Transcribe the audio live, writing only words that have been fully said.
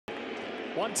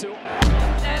1-2.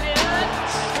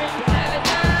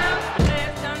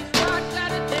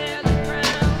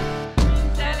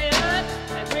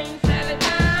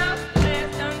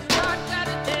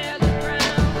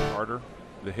 Harder,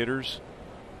 the hitters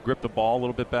grip the ball a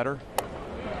little bit better.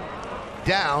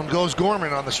 Down goes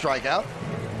Gorman on the strikeout.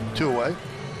 2 away.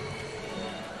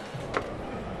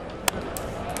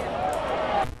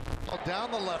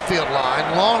 Down the left field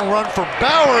line. Long run for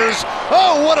Bowers.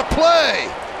 Oh, what a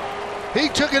play! He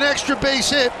took an extra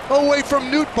base hit away from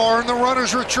Nootbaar in the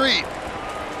runner's retreat.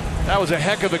 That was a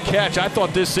heck of a catch. I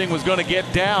thought this thing was going to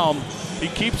get down. He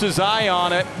keeps his eye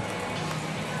on it.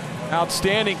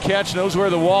 Outstanding catch, knows where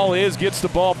the wall is, gets the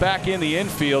ball back in the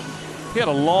infield. He had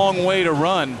a long way to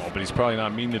run, but he's probably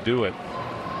not mean to do it.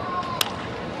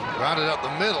 Rounded up the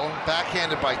middle,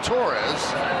 backhanded by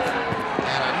Torres.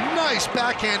 And a nice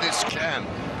backhanded scan.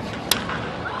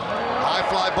 High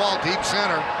fly ball, deep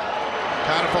center.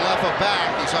 Kind of Falefa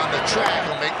back. He's on the track.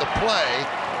 He'll make the play.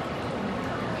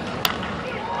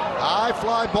 High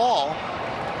fly ball.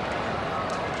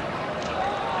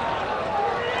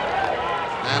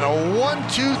 And a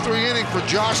 1-2-3 inning for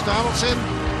Josh Donaldson.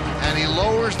 And he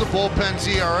lowers the bullpen's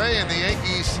ERA, and the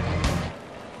Yankees.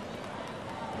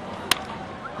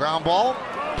 Ground ball.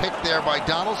 Picked there by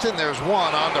Donaldson. There's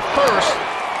one on to first.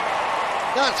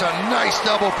 That's a nice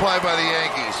double play by the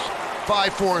Yankees.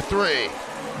 5-4-3.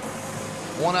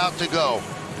 1 out to go.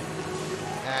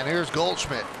 And here's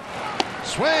Goldschmidt.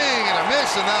 Swing and a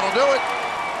miss, and that'll do it.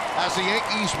 As the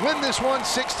Yankees win this one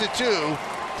 6-2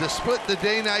 to split the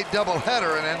day-night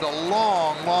doubleheader and end a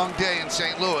long, long day in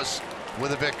St. Louis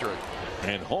with a victory.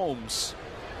 And Holmes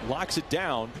locks it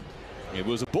down. It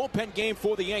was a bullpen game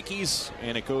for the Yankees,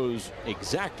 and it goes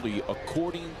exactly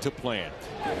according to plan.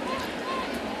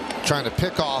 Trying to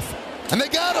pick off, and they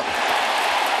got him.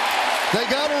 They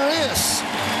got Arias.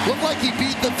 Looked like he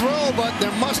beat the throw, but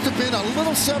there must have been a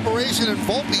little separation, and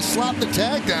Volpe slapped the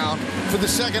tag down for the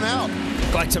second out.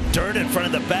 Like some dirt in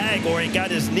front of the bag, or he got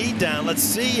his knee down. Let's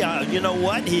see. You know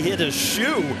what? He hit his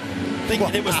shoe,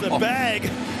 thinking it was the bag,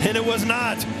 and it was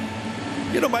not.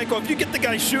 You know, Michael, if you get the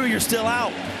guy's shoe, you're still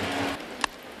out.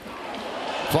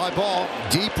 Fly ball,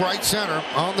 deep right center,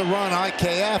 on the run,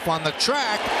 IKF on the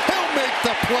track. He'll make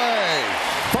the play.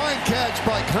 Fine catch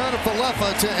by Connor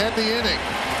Falefa to end the inning.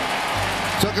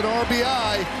 Took an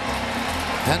RBI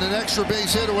and an extra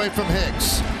base hit away from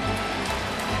Hicks.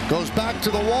 Goes back to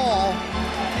the wall,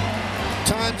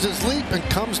 times his leap, and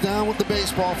comes down with the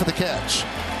baseball for the catch.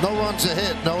 No runs a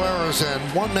hit, no errors, and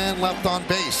 1 man left on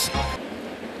base.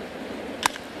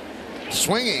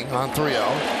 Swinging on 3-0.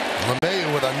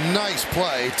 LeMahieu with a nice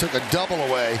play, took a double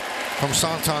away from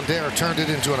Santander, turned it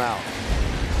into an out.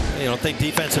 You don't think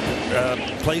defensive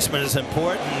placement is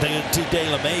important. Today,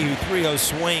 LeMahieu 3-0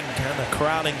 swing, kind of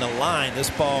crowding the line. This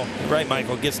ball, right,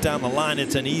 Michael, gets down the line.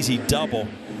 It's an easy double.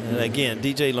 And again,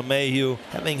 DJ LeMahieu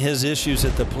having his issues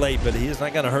at the plate, but he is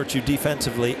not going to hurt you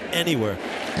defensively anywhere.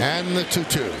 And the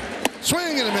 2-2.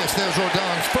 Swing and a miss. There's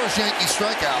Rodon's first Yankee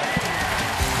strikeout.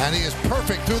 And he is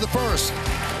perfect through the first.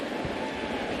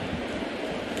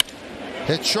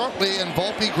 Hit shortly, and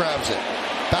Volpe grabs it.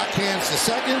 Backhands to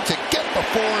second to get the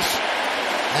force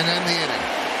and end the inning.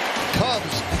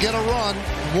 Cubs get a run,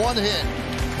 1 hit,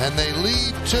 and they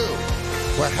lead 2.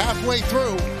 We're halfway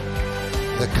through.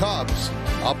 The Cubs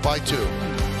up by 2.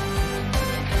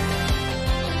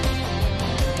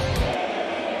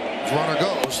 Runner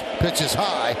goes, pitches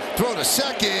high, throw to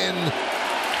second,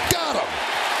 got him.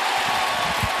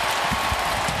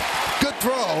 Good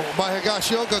throw by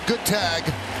Higashioka, good tag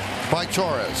by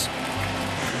Torres.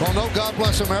 Well, no God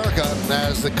bless America,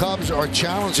 as the Cubs are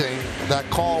challenging that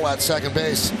call at second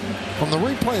base. From the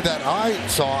replay that I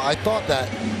saw, I thought that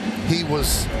he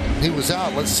was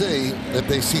out. Let's see if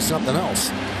they see something else.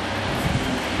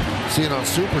 See it on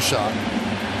Super Shot.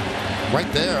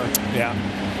 Right there. Yeah.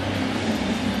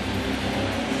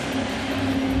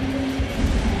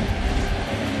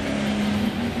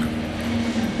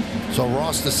 So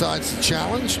Ross decides to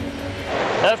challenge.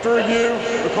 After review,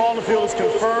 the call on the field is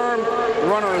confirmed. The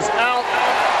runner is out.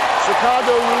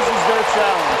 Chicago loses their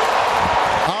challenge.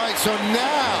 All right, so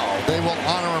now they will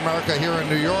honor America here in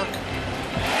New York.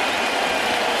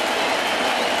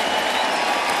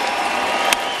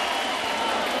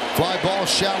 Fly ball,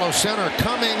 shallow center,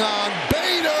 coming on.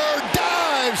 Bader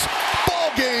dives. Ball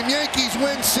game. Yankees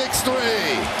win 6-3.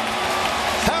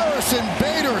 Harrison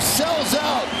Bader sells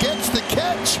out, gets the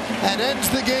catch, and ends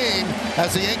the game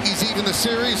as the Yankees even the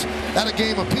series at a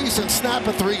game apiece and snap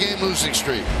a 3-game losing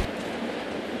streak.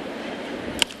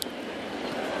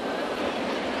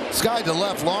 Sky to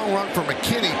left, long run for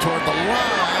McKinney toward the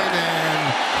line,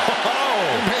 and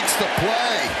makes the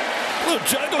play. little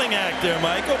juggling act there,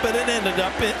 Michael, but it ended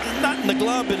up not in the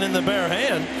glove, but in the bare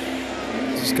hand.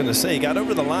 Just going to say, he got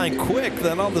over the line quick.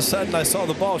 Then all of a sudden, I saw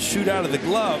the ball shoot out of the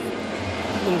glove.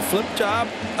 A little flip job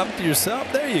up to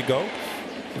yourself. There you go.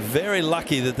 Very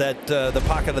lucky that the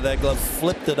pocket of that glove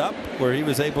flipped it up, where he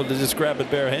was able to just grab it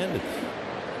barehanded.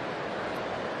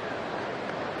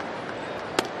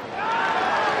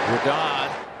 Rodon.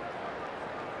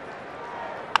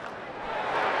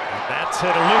 That's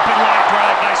hit a looping line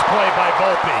drive. Nice play by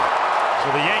Volpe.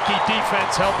 So the Yankee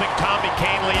defense helping Tommy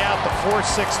Kahnle out. The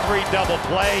 4-6-3 double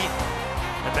play.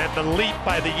 And then the leap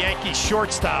by the Yankee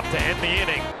shortstop to end the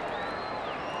inning.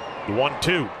 The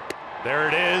 1-2. There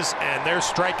it is. And there's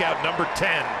strikeout number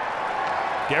 10.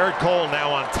 Garrett Cole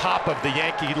now on top of the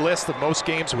Yankee list of most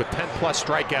games with 10-plus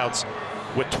strikeouts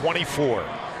with 24.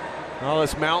 Well,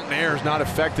 this mountain air has not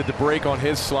affected the break on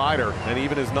his slider and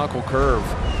even his knuckle curve.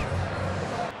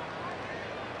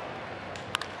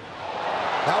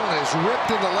 That one is ripped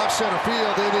into left center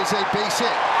field. It is a base hit,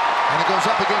 and it goes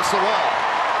up against the wall.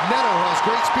 Neto has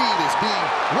great speed, is being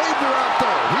waved around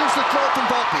third. Here's the throw from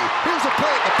Volpe. Here's a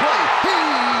play at the plate.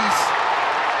 He's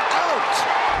out.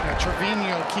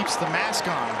 Trevino keeps the mask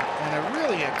on, and a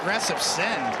really aggressive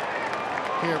send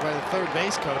here by the third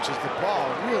base coach as the ball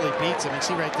really beats him. You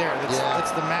see right there,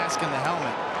 that's the mask and the helmet.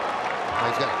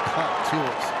 He's got a cut to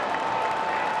it.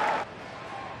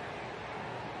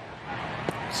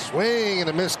 Swing and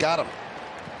a miss, got him.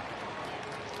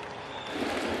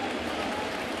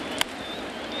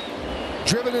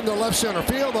 Driven into left center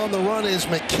field. On the run is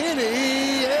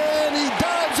McKinney, and he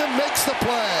dives and makes the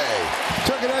play.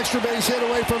 Took an extra base hit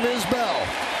away from Isbell,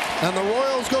 and the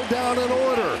Royals go down in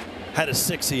order. Had a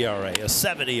 6 ERA, a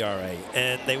 7 ERA,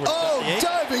 and they were. Oh,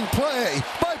 diving play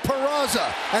by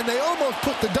Peraza, and they almost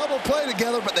put the double play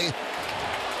together, but they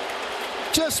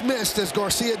just missed as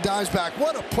Garcia dives back.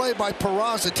 What a play by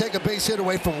Peraza, take a base hit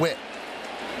away from Witt.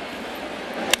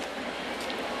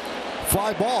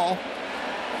 Fly ball,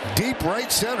 deep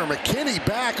right center. McKinney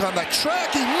back on the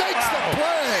track. He makes the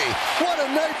play. What a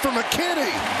night for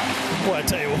McKinney. Well, I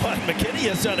tell you what, McKinney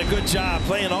has done a good job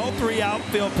playing all three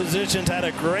outfield positions. Had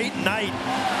a great night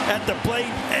at the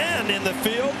plate and in the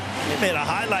field. He made a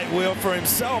highlight wheel for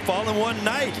himself all in one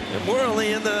night. And we're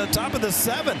only in the top of the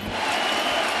 7th.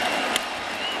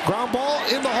 Ground ball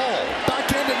in the hole.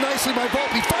 Backhanded nicely by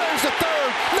Volpe. Fires to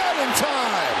third. Not in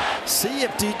time. See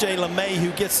if DJ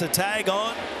LeMahieu gets the tag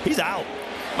on. He's out.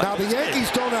 Now, the Yankees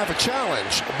don't have a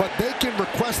challenge, but they can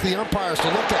request the umpires to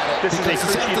look at it. This is a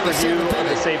critique review of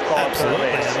the safe call. Absolutely.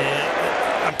 I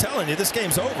mean, I'm telling you, this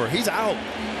game's over. He's out.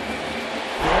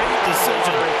 Great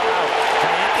decision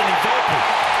from Anthony Volpe.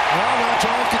 Well, now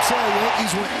John could say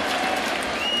Yankees win.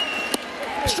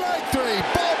 Strike 3.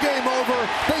 Ball game over.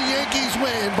 The Yankees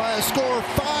win by a score of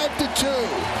 5-2.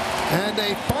 And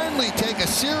they finally take a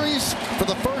series for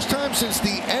the first time since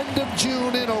the end of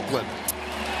June in Oakland.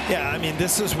 Yeah, I mean,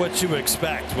 this is what you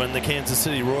expect when the Kansas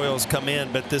City Royals come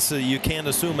in, but this you can't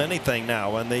assume anything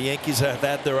now. And the Yankees have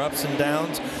had their ups and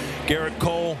downs. Garrett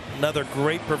Cole, another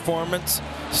great performance.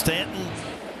 Stanton.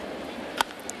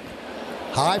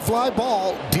 High fly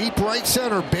ball, deep right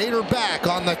center. Bader back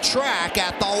on the track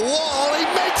at the wall. He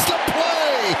makes the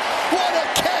play. What a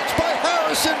catch by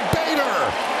Harrison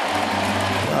Bader.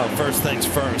 Well, first things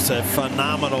first, a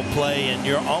phenomenal play, and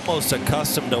you're almost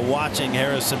accustomed to watching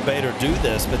Harrison Bader do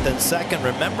this. But then second,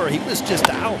 remember, he was just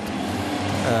out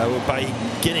by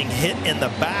getting hit in the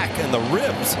back and the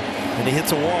ribs, and he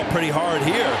hits a wall pretty hard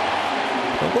here.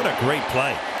 But what a great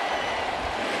play.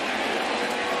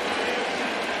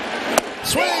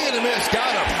 Swing and a miss,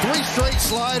 got him. 3 straight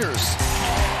sliders.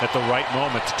 At the right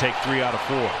moment to take 3 out of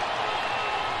 4.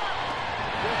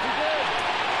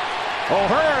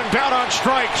 O'Hearn down on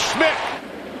strike. Schmidt.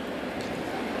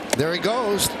 There he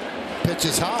goes.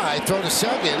 Pitches high. Throw to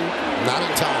second. Not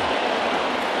in time.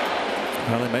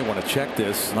 Well, they may want to check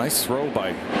this. Nice throw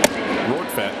by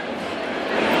Rortvedt.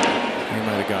 He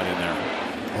might have got in there.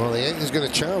 Well, the Yankees going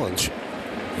to challenge.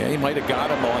 Yeah, he might have got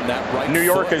him on that right New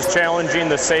York foot. is challenging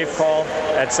the safe call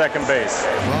at second base.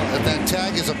 Well, if that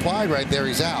tag is applied right there,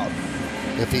 he's out.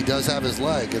 If he does have his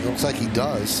leg, it looks like he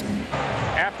does.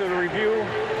 After the review,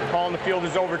 the call in the field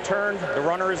is overturned. The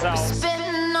runner is out.